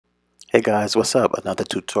Hey guys, what's up? Another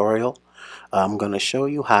tutorial. I'm going to show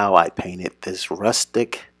you how I painted this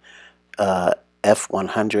rustic uh,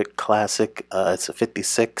 F100 Classic. It's a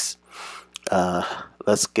 56.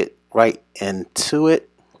 Let's get right into it.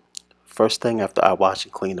 First thing after I wash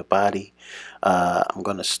and clean the body, I'm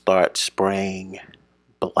going to start spraying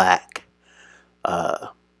black.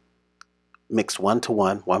 Mix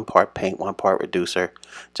 1-to-1, 1 part paint, 1 part reducer,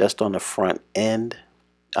 just on the front end.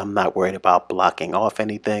 I'm not worried about blocking off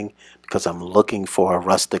anything because I'm looking for a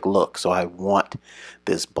rustic look. So I want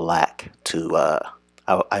this black to,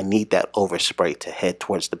 I need that overspray to head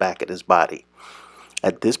towards the back of this body.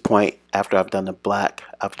 At this point, after I've done the black,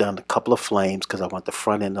 I've done a couple of flames because I want the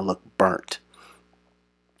front end to look burnt.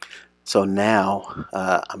 So now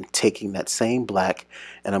I'm taking that same black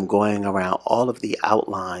and I'm going around all of the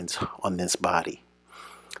outlines on this body.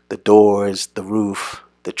 The doors, the roof,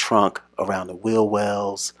 the trunk, around the wheel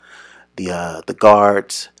wells, the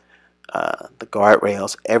guards, the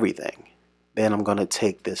guardrails, everything. Then I'm going to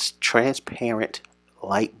take this transparent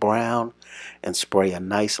light brown and spray a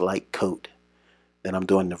nice light coat. Then I'm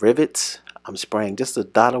doing the rivets. I'm spraying just a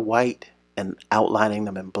dot of white and outlining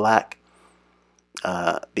them in black.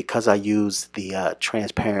 Because I use the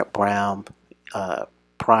transparent brown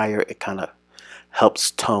prior, it kind of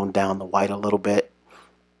helps tone down the white a little bit.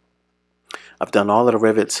 I've done all of the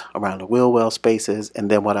rivets around the wheel well spaces,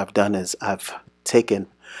 and then what I've done is I've taken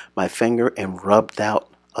my finger and rubbed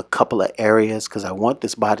out a couple of areas because I want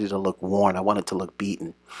this body to look worn. I want it to look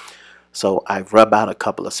beaten. So I rub out a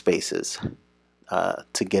couple of spaces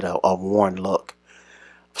to get a worn look.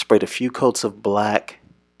 I've sprayed a few coats of black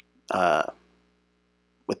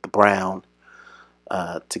with the brown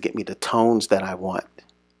to get me the tones that I want.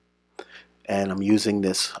 And I'm using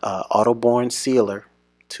this auto-borne sealer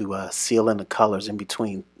to seal in the colors in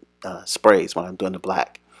between sprays when I'm doing the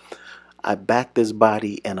black. I back this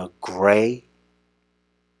body in a gray,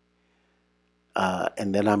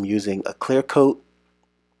 and then I'm using a clear coat,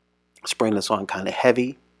 spraying this on kind of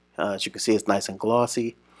heavy. As you can see, it's nice and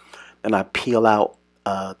glossy. Then I peel out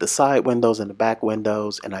the side windows and the back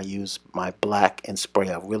windows, and I use my black and spray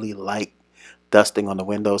a really light dusting on the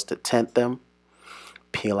windows to tint them.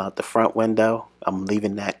 Peel out the front window. I'm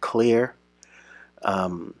leaving that clear.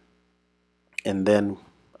 And then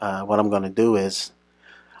what I'm going to do is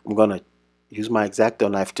I'm going to use my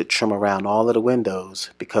X-Acto knife to trim around all of the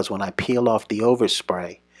windows, because when I peel off the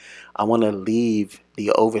overspray, I want to leave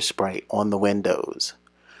the overspray on the windows,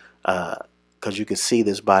 because you can see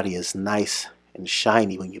this body is nice and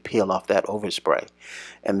shiny when you peel off that overspray,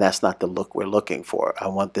 and that's not the look we're looking for. I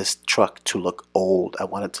want this truck to look old. I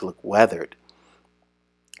want it to look weathered.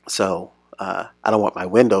 So I don't want my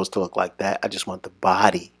windows to look like that. I just want the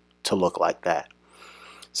body to look like that.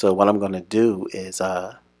 So what I'm going to do is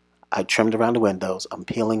I trimmed around the windows. I'm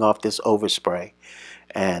peeling off this overspray,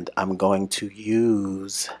 and I'm going to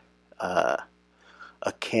use a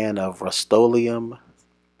can of Rust-Oleum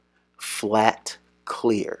flat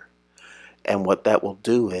clear, and what that will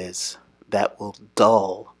do is that will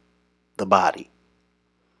dull the body.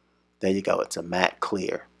 There you go. It's a matte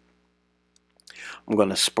clear. I'm going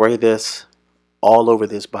to spray this all over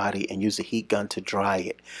this body and use a heat gun to dry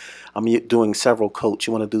it. I'm doing several coats.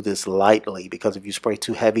 You want to do this lightly, because if you spray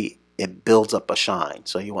too heavy, it builds up a shine.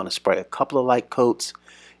 So you want to spray a couple of light coats,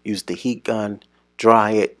 use the heat gun,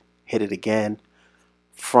 dry it, hit it again,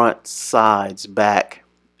 front, sides, back,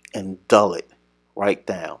 and dull it right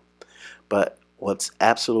down. But what's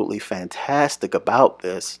absolutely fantastic about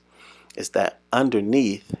this is that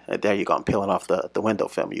underneath, there you go, I'm peeling off the window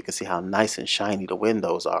film. You can see how nice and shiny the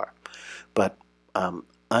windows are. But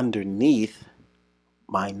underneath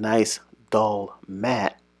my nice dull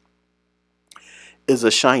matte is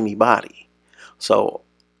a shiny body. So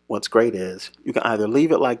what's great is you can either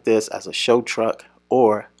leave it like this as a show truck,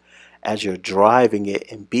 or as you're driving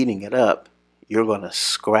it and beating it up, you're going to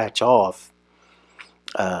scratch off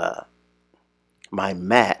my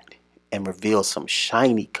matte and reveal some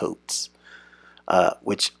shiny coats,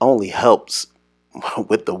 which only helps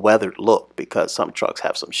with the weathered look, because some trucks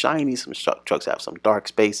have some shiny, some trucks have some dark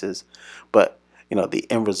spaces, but you know,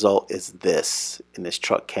 the end result is this, and this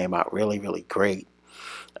truck came out really, really great.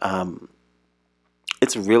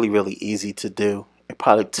 It's really, really easy to do. It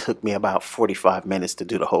probably took me about 45 minutes to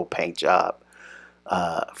do the whole paint job,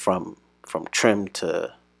 from trim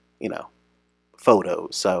to, you know,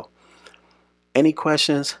 photos. So any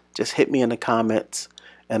questions, just hit me in the comments,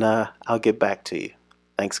 and I'll get back to you.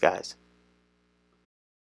 Thanks, guys.